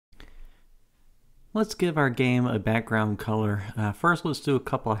Let's give our game a background color. First, let's do a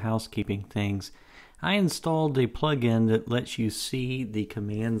couple of housekeeping things. I installed a plugin that lets you see the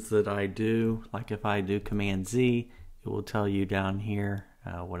commands that I do. Like if I do Command Z, it will tell you down here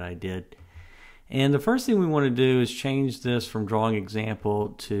what I did. And the first thing we want to do is change this from drawing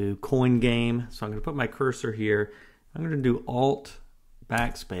example to coin game. So I'm going to put my cursor here. I'm going to do Alt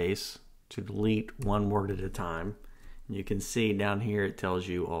backspace to delete one word at a time. And you can see down here it tells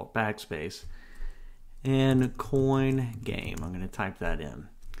you Alt backspace. And coin game. I'm going to type that in.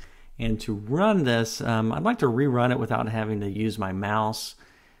 And to run this, I'd like to rerun it without having to use my mouse.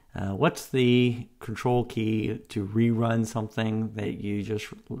 What's the control key to rerun something that you just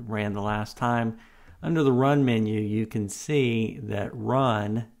ran the last time? Under the run menu, you can see that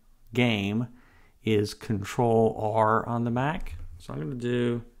run game is Control R on the Mac. So I'm going to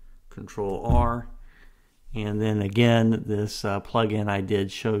do Control R. And then again, this plugin I did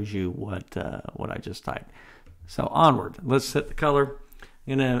shows you what I just typed. So onward, let's set the color.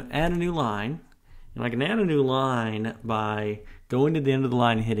 I'm going to add a new line. And I can add a new line by going to the end of the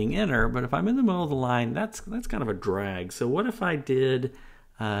line and hitting enter. But if I'm in the middle of the line, that's kind of a drag. So what if I did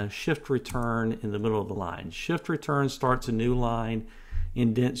shift return in the middle of the line? Shift return starts a new line,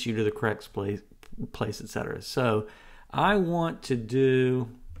 indents you to the correct place, etc. So I want to do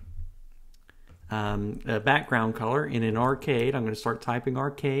a background color in an arcade. I'm going to start typing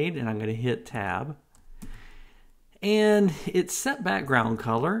arcade and I'm going to hit tab. And it's set background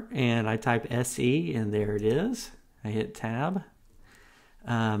color and I type SE and there it is. I hit tab.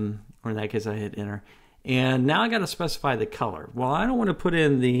 Or in that case I hit enter. And now I got to specify the color. Well, I don't want to put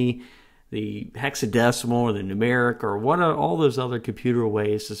in the hexadecimal or the numeric or all those other computer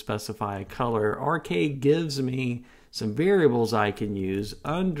ways to specify a color. Arcade gives me some variables I can use.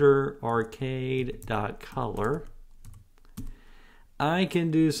 Under arcade.color, I can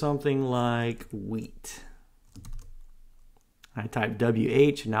do something like wheat. I type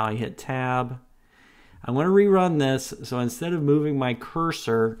WH, now I hit tab. I'm going to rerun this, so instead of moving my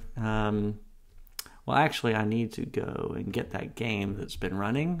cursor, well actually I need to go and get that game that's been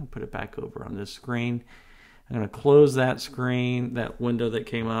running, put it back over on this screen. I'm going to close that screen, that window that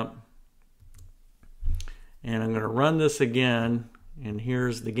came up. And I'm going to run this again, and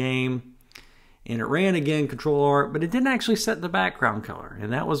here's the game. And it ran again, Control R, but it didn't actually set the background color.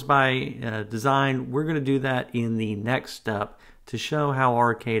 And that was by design. We're going to do that in the next step to show how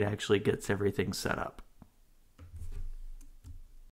Arcade actually gets everything set up.